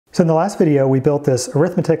So in the last video, we built this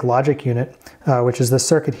arithmetic logic unit, which is this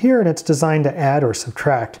circuit here, and it's designed to add or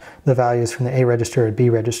subtract the values from the A register and B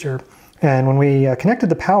register. And when we connected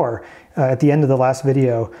the power at the end of the last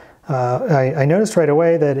video, I noticed right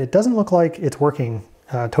away that it doesn't look like it's working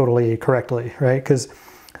totally correctly, right? Because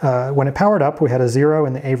when it powered up, we had a 0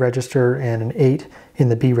 in the A register and an 8 in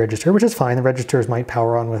the B register, which is fine. The registers might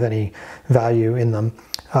power on with any value in them.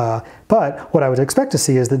 But what I would expect to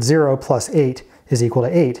see is that 0 plus 8 is equal to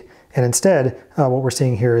 8. And instead, what we're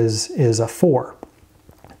seeing here is a 4.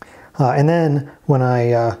 And then when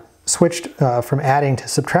I switched from adding to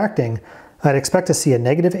subtracting, I'd expect to see a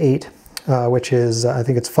negative 8, which is, I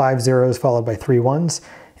think it's 5 zeros followed by 3 ones.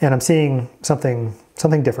 And I'm seeing something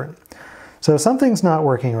different. So something's not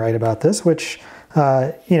working right about this, which,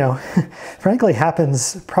 you know, frankly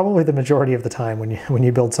happens probably the majority of the time when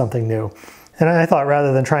you build something new. And I thought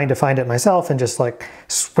rather than trying to find it myself and just like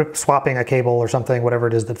swapping a cable or something, whatever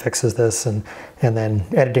it is that fixes this, and then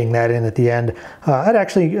editing that in at the end, I'd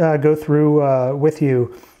actually go through with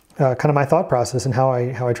you kind of my thought process and how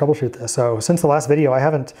I troubleshoot this. So since the last video, I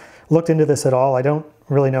haven't looked into this at all. I don't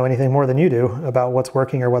really know anything more than you do about what's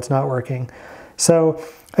working or what's not working. So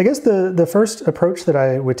I guess the first approach that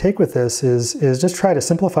I would take with this is just try to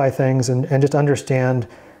simplify things and just understand,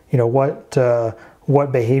 you know,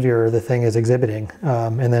 what behavior the thing is exhibiting,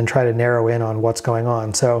 and then try to narrow in on what's going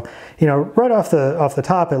on. So, you know, right off the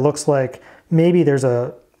top, it looks like maybe there's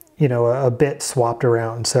a bit swapped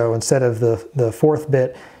around. So instead of the fourth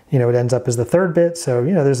bit, you know, it ends up as the third bit. So,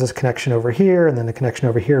 you know, there's this connection over here, and then the connection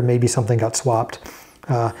over here, maybe something got swapped.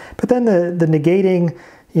 But then the negating,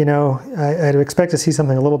 you know, I'd expect to see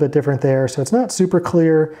something a little bit different there. So it's not super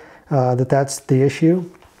clear that that's the issue.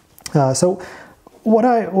 So what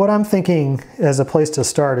I'm thinking as a place to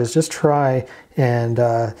start is just try and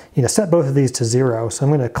you know, set both of these to 0. So I'm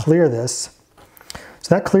going to clear this.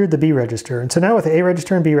 So that cleared the B register. And so now with the A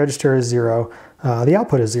register and B register is 0, the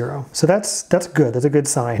output is 0. So that's good. That's a good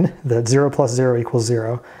sign that 0 plus 0 equals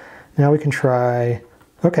 0. Now we can try,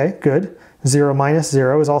 okay, good. 0 minus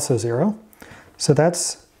 0 is also 0. So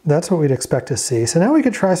that's what we'd expect to see. So now we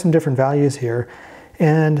could try some different values here.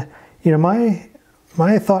 And you know,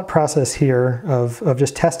 my thought process here of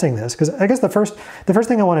just testing this, because I guess the first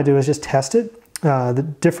thing I want to do is just test it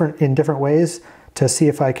in different ways to see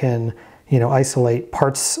if I can, you know, isolate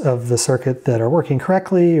parts of the circuit that are working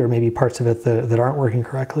correctly, or maybe parts of it that aren't working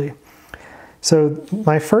correctly. So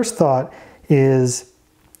my first thought is,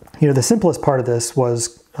 you know, the simplest part of this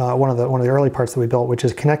was one of the early parts that we built, which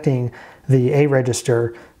is connecting the A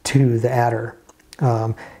register to the adder.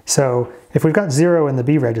 So if we've got 0 in the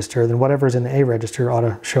B register, then whatever's in the A register ought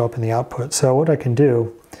to show up in the output. So what I can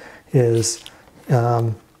do is,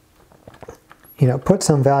 you know, put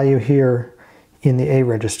some value here in the A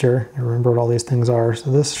register. Remember what all these things are.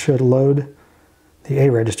 So this should load the A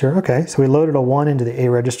register. Okay, so we loaded a 1 into the A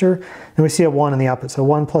register, and we see a 1 in the output. So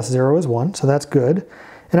 1 plus 0 is 1, so that's good.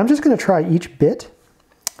 And I'm just going to try each bit.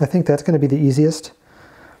 I think that's going to be the easiest.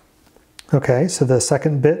 Okay, so the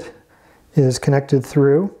second bit is connected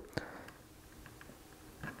through.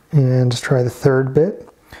 And just try the third bit.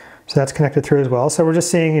 So that's connected through as well. So we're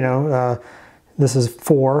just seeing, you know, this is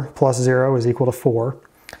 4 plus 0 is equal to 4.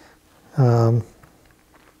 And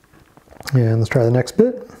let's try the next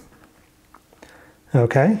bit.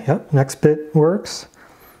 Okay, yep, next bit works.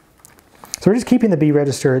 So we're just keeping the B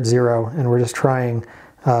register at 0, and we're just trying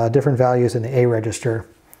different values in the A register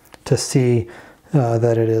to see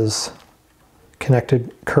that it is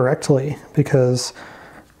connected correctly, because,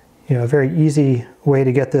 you know, a very easy way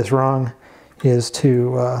to get this wrong is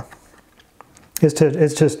to it's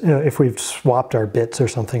just, you know, if we've swapped our bits or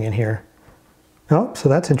something in here. Oh, so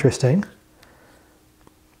that's interesting.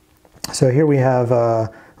 So here we have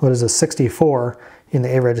what is a 64 in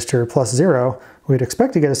the A register plus 0. We'd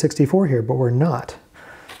expect to get a 64 here, but we're not.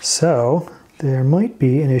 So there might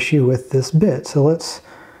be an issue with this bit. So let's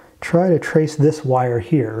try to trace this wire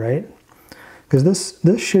here, right? Because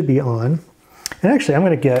this should be on. And actually, I'm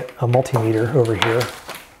going to get a multimeter over here.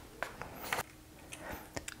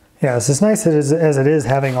 Yeah, it's as nice as it is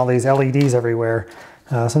having all these LEDs everywhere.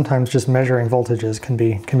 Sometimes just measuring voltages can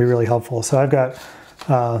be really helpful. So I've got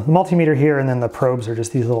the multimeter here, and then the probes are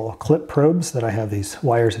just these little clip probes that I have these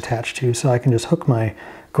wires attached to. So I can just hook my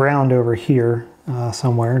ground over here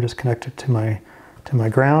somewhere, just connect it to my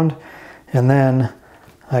ground, and then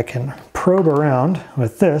I can probe around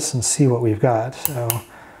with this and see what we've got. So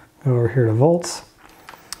go over here to volts.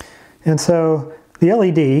 And so the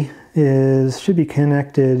LED should be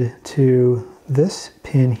connected to this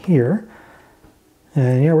pin here.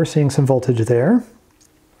 And yeah, we're seeing some voltage there.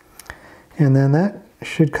 And then that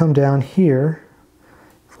should come down here.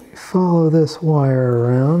 If we follow this wire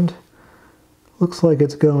around. Looks like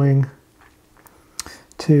it's going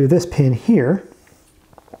to this pin here.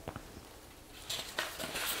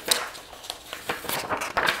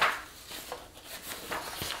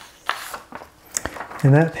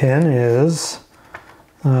 And that pin is,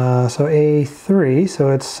 so A3, so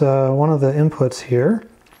it's one of the inputs here.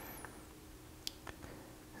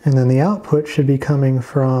 And then the output should be coming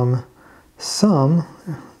from some,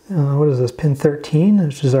 what is this, pin 13,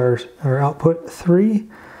 which is our output 3.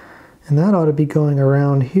 And that ought to be going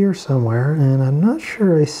around here somewhere, and I'm not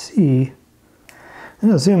sure I see. I'm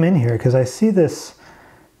going to zoom in here because I see this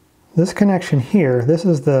connection here. This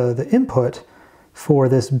is the input for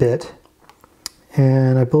this bit.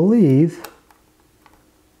 And I believe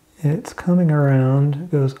it's coming around,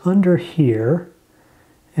 it goes under here,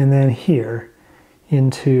 and then here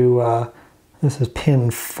into, this is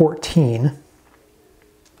pin 14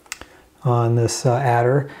 on this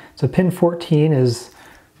adder. So pin 14 is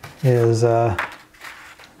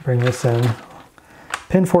bring this in.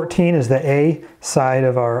 Pin 14 is the A side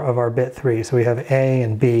of our bit 3. So we have A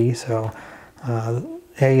and B, so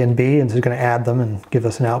A and B, and it's going to add them and give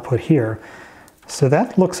us an output here. So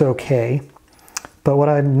that looks okay, but what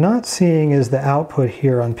I'm not seeing is the output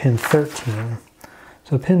here on pin 13.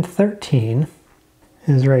 So pin 13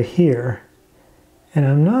 is right here, and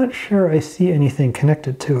I'm not sure I see anything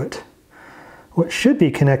connected to it. What should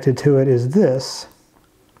be connected to it is this,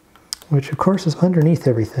 which of course is underneath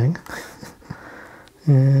everything.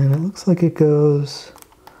 And it looks like it goes,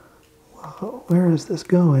 whoa, where is this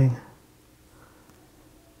going?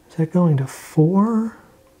 Is that going to 4?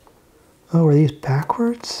 Oh, are these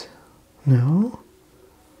backwards? No.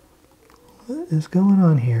 What is going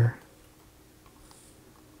on here?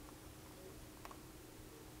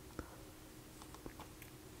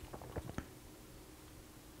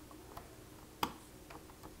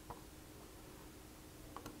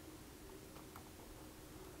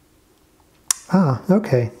 Ah,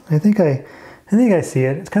 okay. I think I see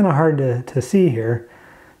it. It's kind of hard to see here,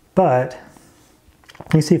 but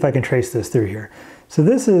let me see if I can trace this through here. So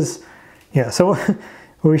this is, yeah, so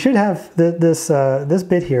we should have this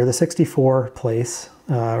bit here, the 64 place,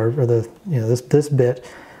 or the, this bit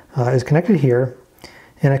is connected here,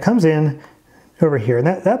 and it comes in over here, and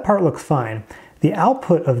that part looks fine. The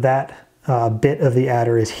output of that bit of the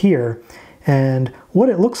adder is here, and what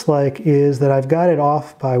it looks like is that I've got it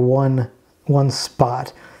off by one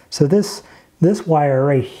spot. So this wire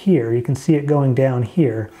right here, you can see it going down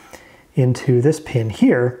here into this pin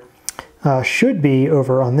here, should be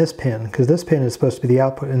over on this pin, because this pin is supposed to be the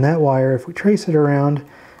output, and that wire, if we trace it around,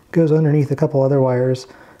 goes underneath a couple other wires,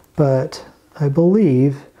 but I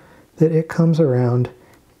believe that it comes around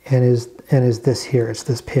and is this here, it's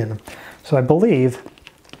this pin. So I believe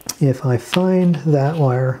if I find that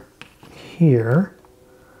wire here,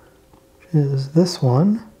 which is this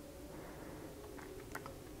one,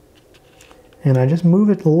 and I just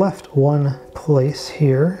move it left one place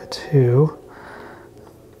here to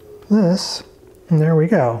this, and there we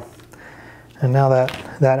go. And now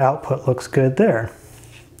that output looks good there.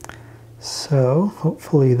 So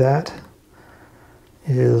hopefully that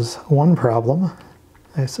is one problem.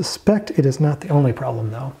 I suspect it is not the only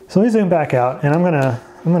problem though. So let me zoom back out, and I'm gonna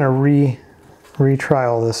retry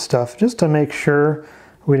all this stuff just to make sure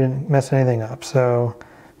we didn't mess anything up. So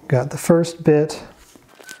got the first bit,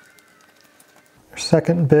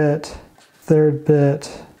 second bit, third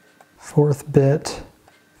bit, fourth bit,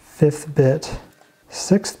 fifth bit,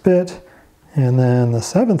 sixth bit, and then the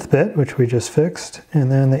seventh bit, which we just fixed,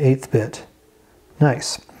 and then the eighth bit.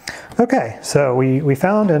 Nice. Okay, so we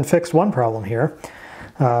found and fixed one problem here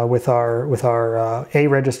with our A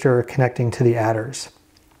register connecting to the adders.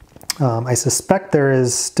 I suspect there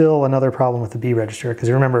is still another problem with the B register, because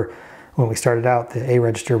you remember when we started out, the A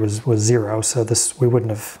register was 0, so we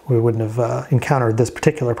wouldn't have encountered this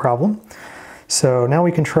particular problem. So now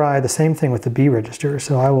we can try the same thing with the B register.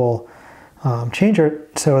 So I will change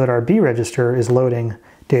it so that our B register is loading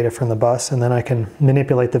data from the bus, and then I can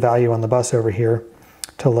manipulate the value on the bus over here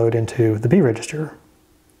to load into the B register.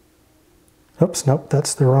 Oops, nope,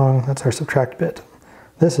 that's our subtract bit.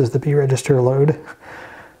 This is the B register load.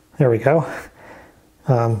 There we go.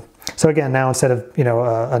 So again, now instead of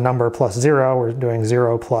a number plus 0, we're doing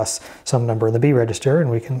 0 plus some number in the B register, and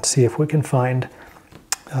we can see if we can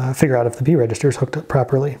figure out if the B register is hooked up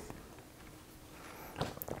properly.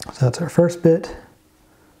 So that's our first bit.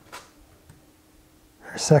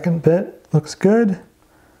 Our second bit looks good.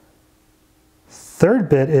 Third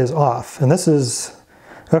bit is off, and this is,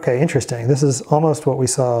 okay, interesting. This is almost what we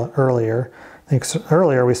saw earlier. think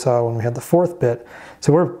earlier we saw when we had the 4th bit.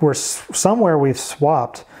 So we're somewhere we've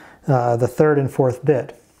swapped the 3rd and 4th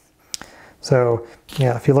bit. So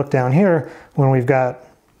yeah, if you look down here, when we've got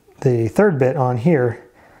the 3rd bit on here,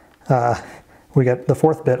 we get the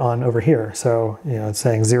 4th bit on over here. So you know, it's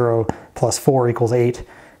saying 0 plus 4 equals 8.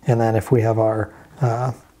 And then if we have our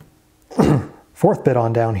 4th bit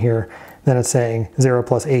on down here, then it's saying 0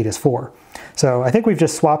 plus 8 is 4. So I think we've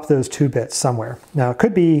just swapped those 2 bits somewhere. Now it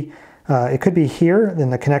could be here in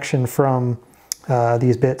the connection from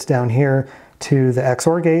these bits down here to the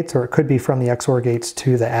XOR gates, or it could be from the XOR gates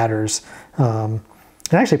to the adders.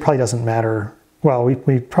 It actually probably doesn't matter. Well,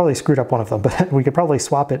 we probably screwed up one of them, but we could probably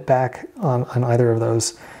swap it back on either of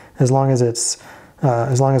those as long as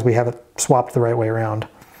we have it swapped the right way around.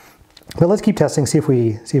 But let's keep testing, see if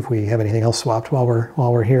we have anything else swapped while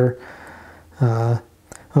we're here.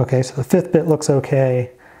 Okay, so the 5th bit looks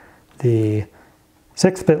okay, the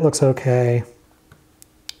 6th bit looks okay,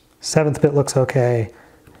 7th bit looks okay,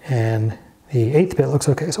 and the 8th bit looks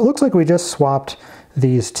okay. So it looks like we just swapped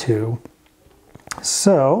these 2.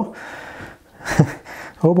 So,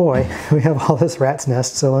 oh boy, we have all this rat's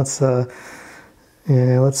nest. So let's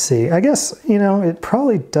see. I guess, you know, it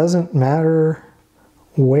probably doesn't matter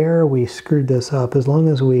where we screwed this up as long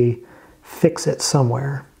as we fix it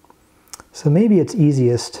somewhere. So maybe it's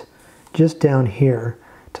easiest just down here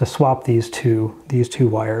to swap these two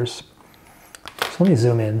wires. So let me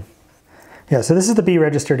zoom in. Yeah, so this is the B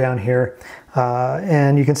register down here,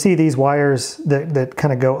 and you can see these wires that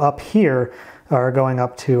kind of go up here are going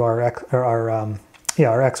up to our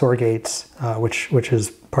XOR gates, which is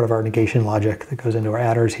part of our negation logic that goes into our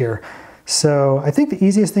adders here. So I think the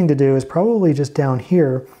easiest thing to do is probably just down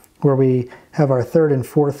here where we have our 3rd and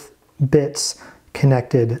 4th bits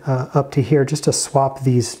connected up to here, just to swap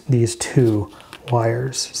these 2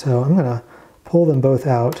 wires. So I'm going to pull them both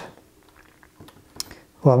out.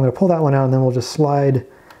 Well, I'm going to pull that one out, and then we'll just slide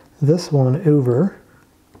this one over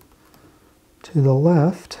to the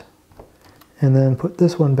left, and then put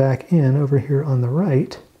this one back in over here on the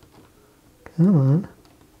right. Come on.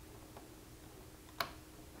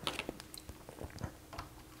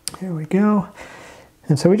 Here we go.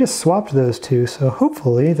 And so we just swapped those 2, so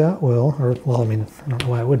hopefully that will, or well, I mean, I don't know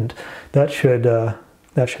why I wouldn't. That should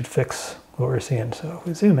fix what we're seeing. So if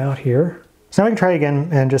we zoom out here, so now we can try again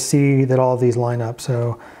and just see that all of these line up.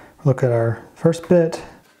 So look at our 1st bit,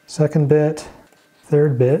 2nd bit,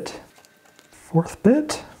 3rd bit, 4th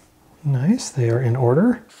bit. Nice, they are in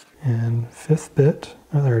order. And 5th bit,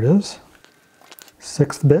 oh there it is.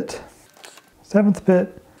 6th bit, 7th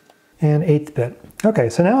bit, and 8th bit. Okay,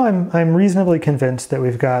 so now I'm reasonably convinced that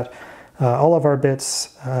we've got all of our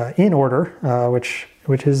bits in order, which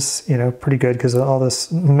is, you know, pretty good because all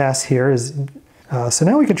this mess here is. So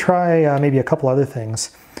now we could try maybe a couple other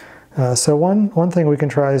things. So one thing we can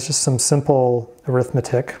try is just some simple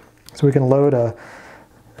arithmetic. So we can load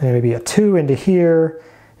maybe a 2 into here,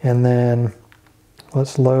 and then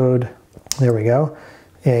let's load. There we go.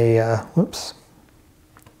 Whoops.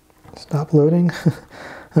 Stop loading.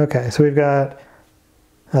 Okay, so we've got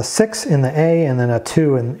a 6 in the A and then a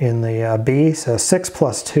 2 in the B. So 6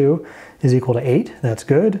 plus 2 is equal to 8. That's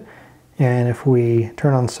good. And if we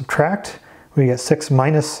turn on subtract, we get 6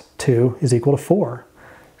 minus 2 is equal to 4.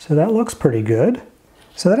 So that looks pretty good.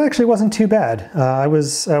 So that actually wasn't too bad. I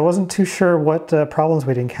wasn't too sure what problems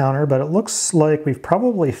we'd encounter, but it looks like we've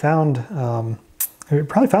probably found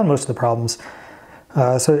most of the problems.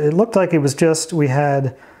 So it looked like it was just we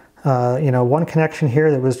had one connection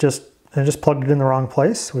here that was just plugged it in the wrong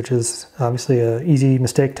place, which is obviously an easy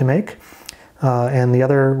mistake to make. And the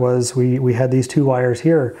other was we had these 2 wires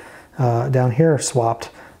here down here swapped,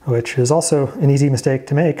 which is also an easy mistake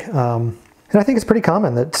to make. And I think it's pretty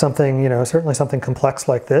common that something, certainly something complex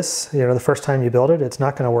like this, the first time you build it, it's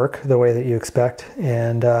not going to work the way that you expect.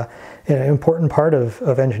 And an important part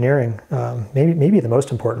of engineering, maybe the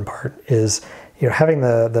most important part, is having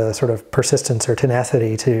the sort of persistence or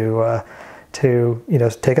tenacity to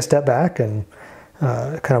take a step back and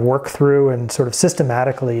kind of work through and sort of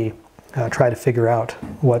systematically try to figure out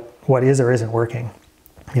what is or isn't working.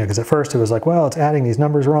 Because at first it was like, well, it's adding these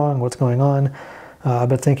numbers wrong, what's going on?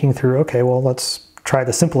 But thinking through, okay, well, let's try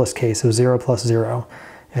the simplest case of 0 plus 0.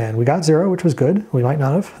 And we got 0, which was good. We might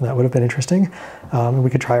not have. That would have been interesting. We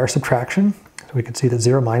could try our subtraction. So we could see that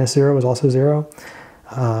 0 minus 0 was also 0.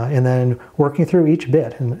 And then working through each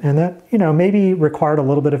bit. And that, maybe required a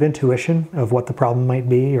little bit of intuition of what the problem might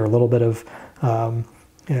be, or a little bit of,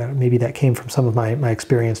 maybe that came from some of my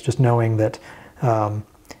experience, just knowing that,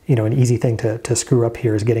 an easy thing to screw up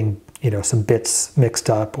here is getting some bits mixed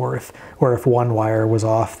up, or if one wire was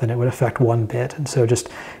off, then it would affect one bit. And so just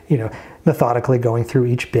methodically going through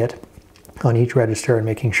each bit on each register and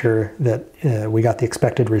making sure that we got the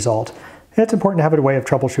expected result. And it's important to have a way of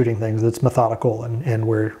troubleshooting things that's methodical and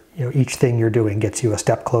where each thing you're doing gets you a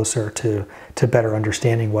step closer to better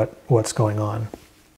understanding what's going on.